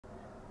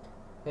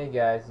Hey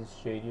guys, it's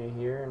JJ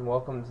here, and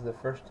welcome to the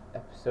first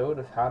episode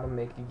of how to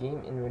make a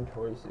game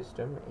inventory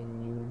system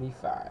in Unity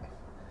 5.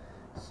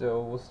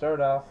 So we'll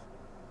start off.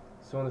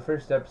 So in the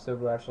first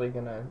episode, we're actually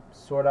gonna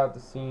sort out the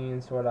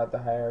scene, sort out the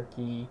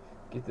hierarchy,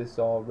 get this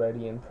all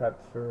ready and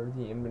prepped for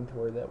the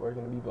inventory that we're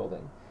gonna be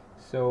building.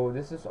 So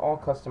this is all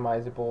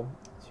customizable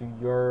to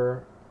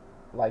your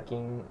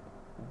liking.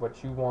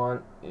 What you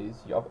want is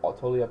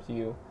totally up to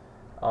you.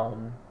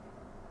 Um,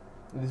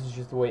 this is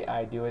just the way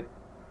I do it.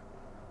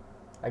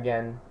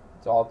 Again,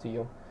 it's all up to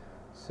you.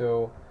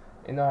 So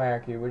in the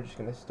hierarchy, we're just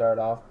going to start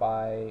off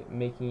by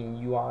making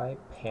a UI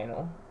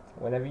panel.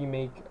 Whenever you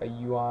make a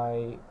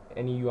UI,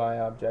 any UI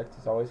object,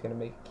 it's always going to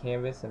make a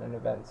canvas and an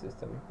event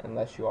system,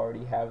 unless you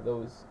already have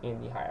those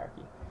in the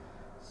hierarchy.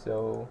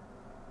 So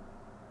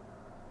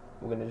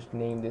we're going to just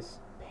name this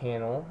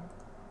panel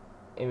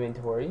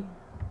inventory.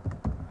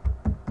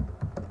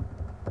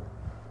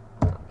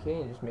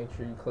 Okay, and just make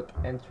sure you click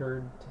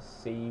enter to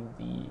save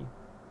the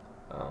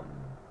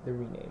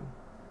rename.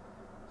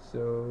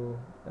 So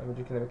I'm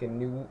just going to make a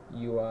new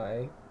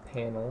UI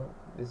panel.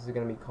 This is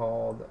going to be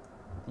called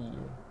the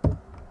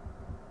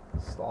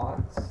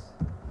slots.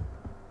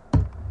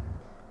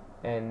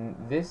 And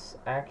this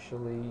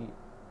actually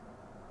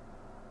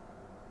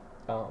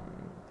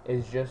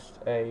is just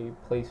a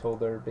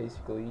placeholder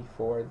basically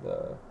for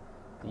the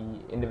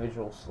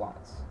individual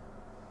slots.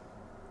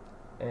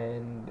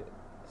 And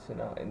so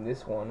now in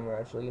this one, we're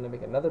actually going to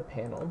make another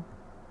panel.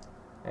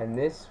 And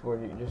this,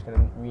 we're just going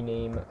to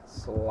rename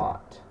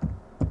slot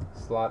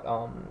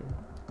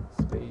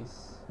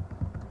space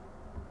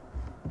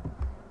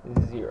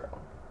 0,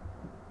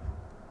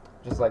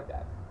 just like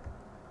that.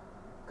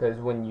 Because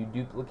when you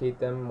duplicate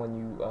them, when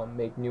you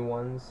make new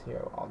ones,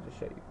 here I'll just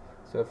show you.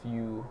 So if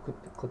you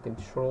click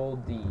Control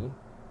D,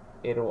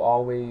 it'll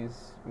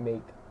always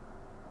make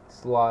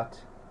slot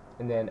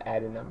and then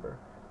add a number.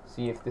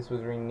 See if this was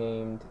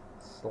renamed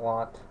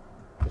slot,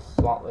 just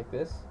slot like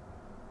this,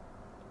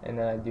 and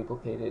then I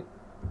duplicate it.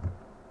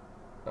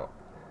 Oh,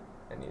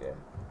 I need to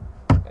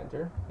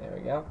enter. There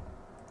we go.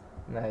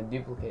 And then I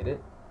duplicate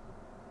it.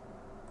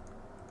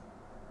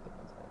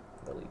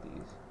 Delete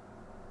these.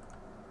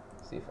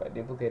 See if I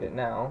duplicate it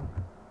now,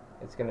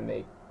 it's gonna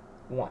make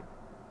 1,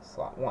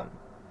 slot 1.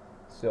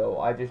 So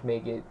I just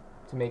make it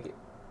to make it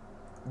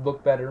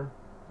look better.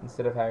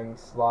 Instead of having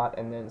slot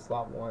and then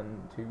slot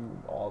 1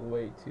 to all the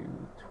way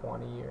to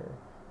 20 or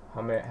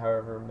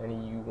however many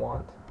you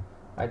want,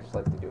 I just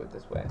like to do it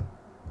this way.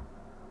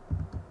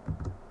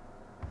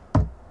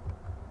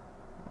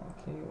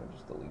 Okay, we'll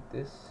just delete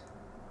this.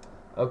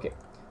 Okay,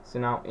 so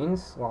now in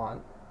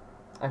slot,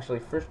 actually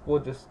first we'll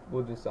just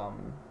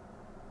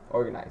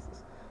organize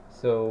this.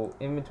 So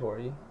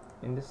inventory,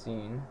 in the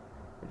scene,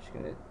 we're just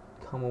gonna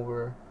come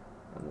over.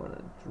 I'm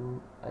gonna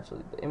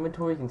actually the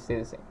inventory can stay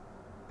the same.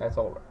 That's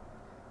all right.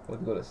 We'll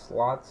go to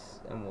slots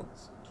and we'll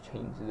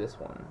change this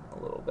one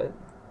a little bit.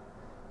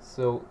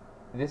 So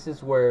this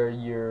is where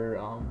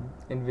your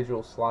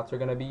individual slots are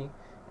gonna be,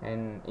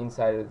 and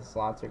inside of the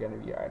slots are gonna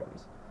be your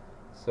items.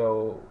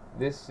 So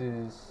this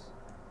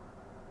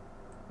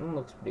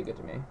looks pretty good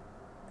to me.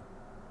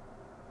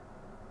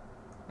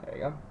 There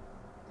you go.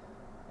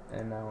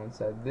 And now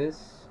inside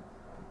this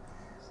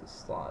is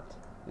slot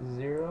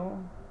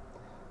 0.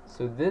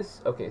 So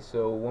this, okay,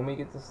 so when we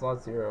get to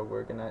slot 0,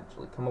 we're gonna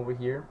actually come over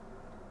here,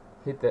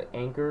 hit the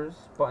anchors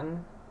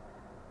button,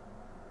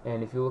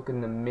 and if you look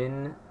in the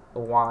min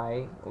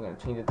Y, we're gonna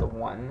change it to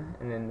 1,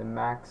 and then the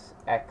max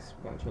X,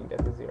 we're gonna change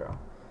that to 0.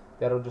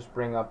 That'll just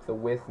bring up the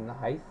width and the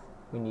height.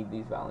 We need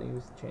these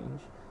values to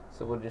change.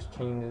 So we'll just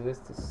change this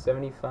to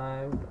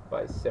 75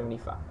 by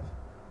 75.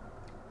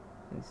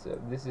 And so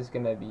this is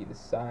going to be the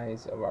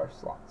size of our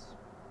slots.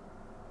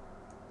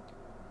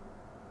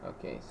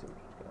 Okay, so we're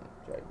just going to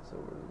drag this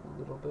over a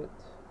little bit.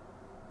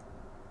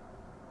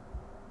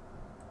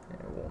 And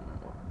one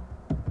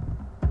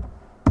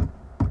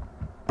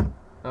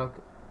more.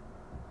 Okay.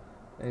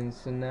 And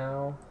so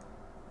now,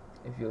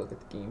 if you look at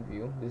the game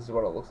view, this is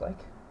what it looks like.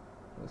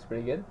 It looks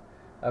pretty good.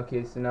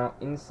 Okay, so now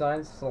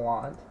inside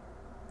slot,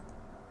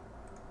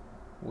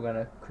 we're going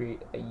to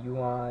create a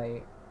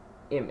UI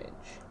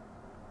image.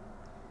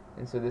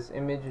 And so this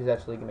image is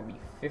actually going to be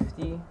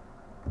 50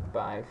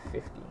 by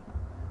 50.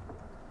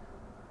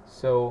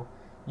 So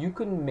you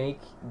can make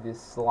the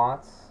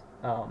slots,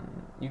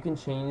 you can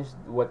change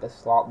what the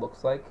slot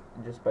looks like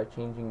just by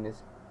changing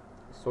this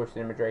source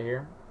image right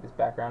here, this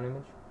background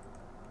image.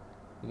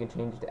 You can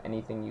change it to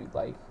anything you'd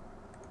like.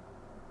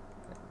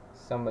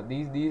 Some of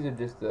these are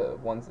just the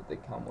ones that they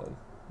come with,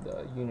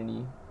 the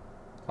Unity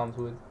comes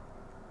with.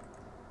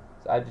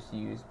 So I just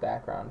use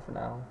background for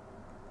now.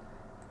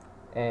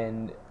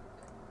 And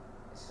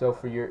so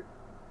for your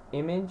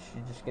image,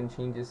 you're just going to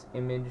change this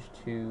image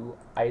to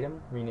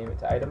item, rename it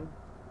to item.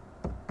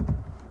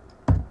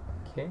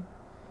 Okay.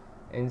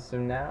 And so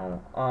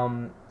now,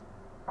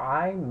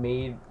 I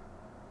made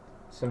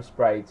some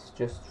sprites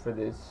just for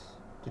this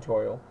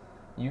tutorial.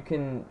 You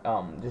can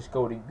just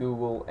go to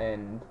Google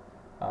and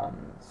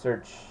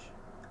search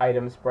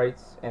item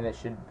sprites, and it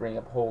should bring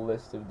up a whole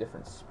list of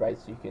different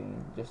sprites you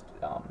can just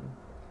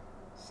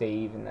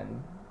save and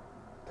then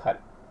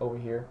cut over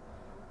here.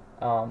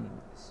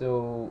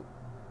 So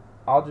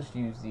I'll just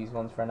use these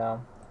ones for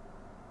now.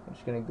 I'm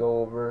just going to go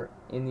over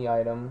in the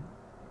item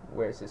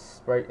where it says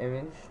sprite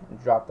image and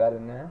drop that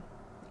in there,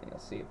 and you'll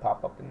see it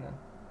pop up in the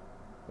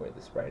where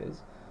the sprite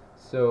is.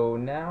 So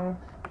now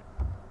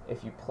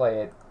if you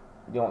play it,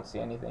 you won't see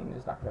anything.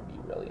 There's not going to be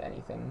really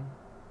anything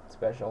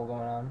special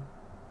going on.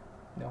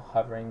 No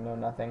hovering, no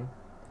nothing.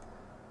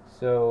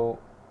 So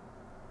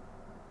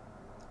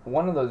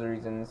one of those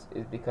reasons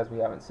is because we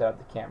haven't set up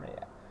the camera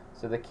yet.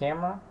 So the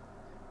camera,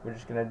 we're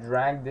just going to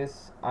drag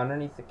this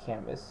underneath the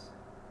canvas.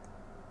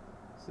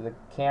 So the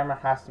camera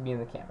has to be in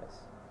the canvas.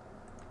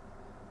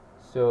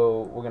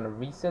 So we're going to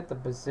reset the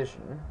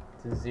position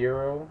to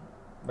 0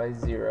 by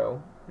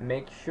 0.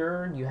 Make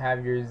sure you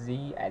have your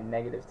Z at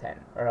 -10,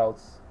 or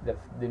else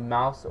the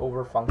mouse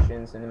over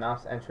functions and the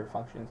mouse enter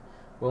functions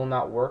will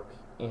not work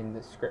in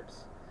the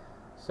scripts.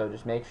 So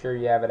just make sure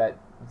you have it at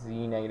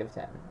Z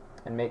 -10.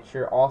 And make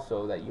sure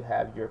also that you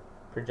have your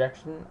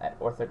projection at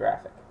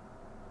orthographic.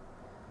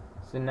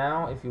 So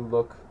now if you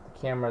look, the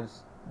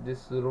camera's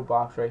this little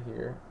box right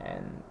here,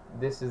 and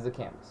this is the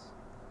canvas.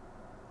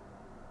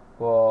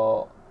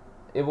 Well,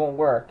 it won't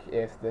work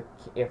if the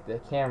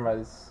camera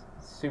is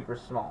super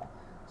small.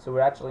 So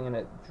we're actually going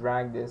to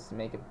drag this and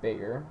make it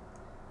bigger,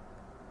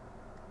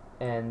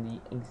 and the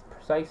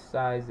precise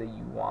size that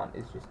you want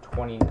is just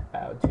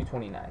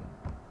 229.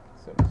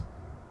 So just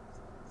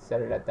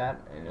set it at that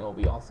and it'll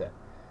be all set.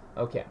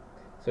 Okay,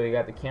 so you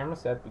got the camera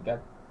set, we got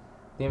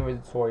the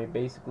inventory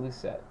basically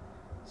set.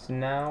 So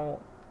now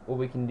what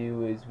we can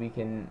do is we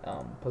can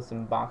put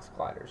some box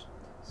gliders.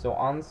 So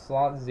on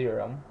slot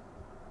 0,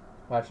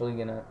 we're actually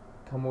gonna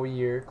come over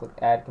here, click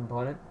add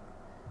component,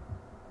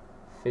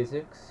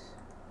 physics,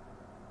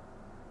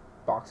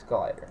 box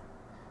glider.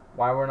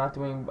 Why we're not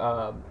doing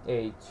a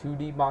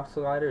 2D box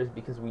glider is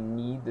because we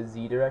need the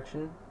Z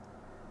direction.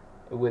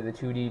 With a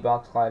 2D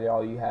box glider,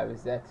 all you have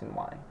is X and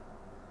Y.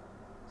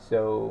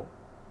 So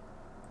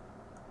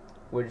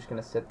we're just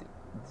gonna set the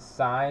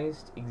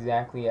size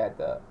exactly at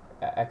the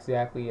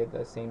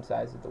same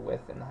size as the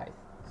width and the height.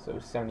 So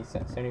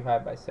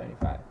 75 by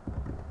 75.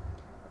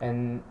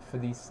 And for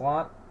the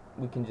slot,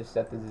 we can just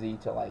set the Z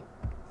to like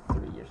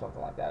 3 or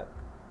something like that.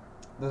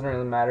 Doesn't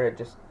really matter.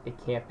 It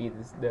can't be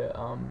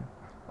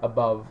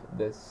above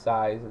the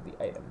size of the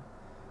item.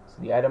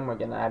 So the item, we're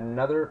gonna add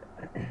another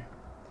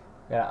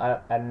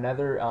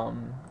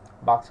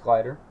box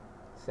glider,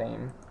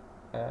 same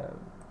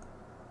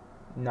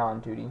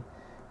non-2D,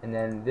 and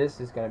then this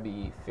is gonna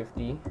be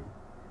 50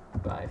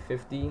 by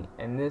 50,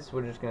 and this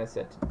we're just gonna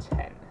set to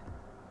 10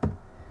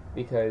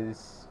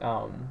 because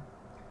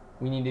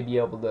we need to be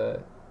able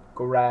to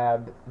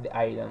grab the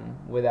item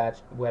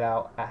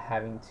without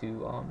having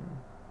to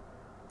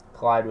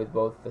collide with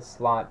both the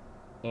slot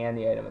and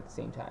the item at the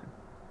same time.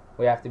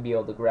 We have to be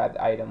able to grab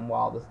the item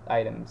while the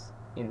item's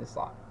in the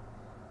slot.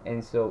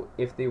 And so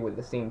if they were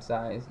the same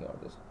size, I'll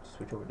just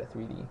switch over to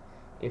 3D.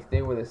 If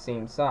they were the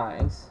same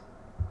size,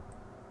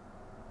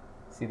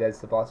 see that's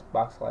the box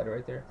slider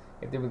right there.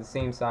 If they were the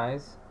same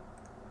size,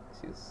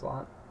 see the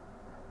slot,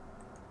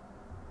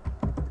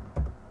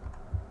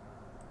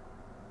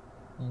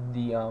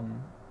 the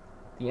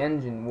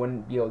engine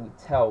wouldn't be able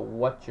to tell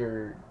what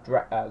you're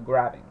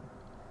grabbing.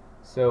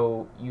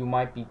 So you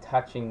might be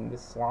touching the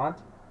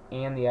slot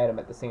and the item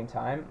at the same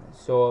time,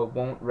 so it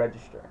won't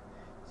register.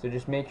 So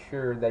just make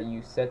sure that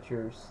you set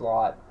your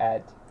slot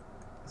at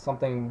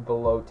something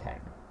below 10.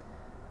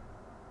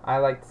 I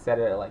like to set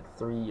it at like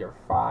 3 or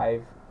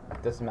 5,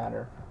 it doesn't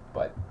matter,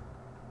 but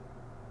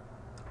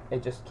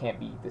it just can't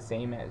be the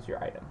same as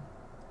your item.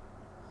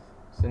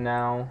 So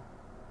now,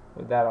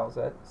 with that all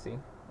set, see,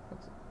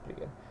 that's pretty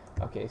good.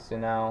 Okay, so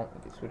now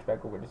we can switch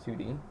back over to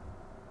 2D.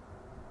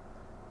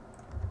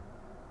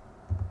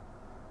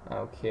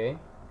 Okay,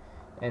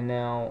 and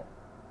now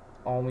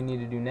all we need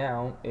to do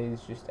now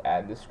is just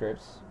add the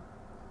scripts,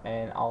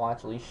 and I'll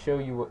actually show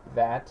you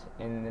that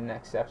in the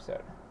next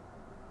episode.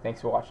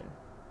 Thanks for watching.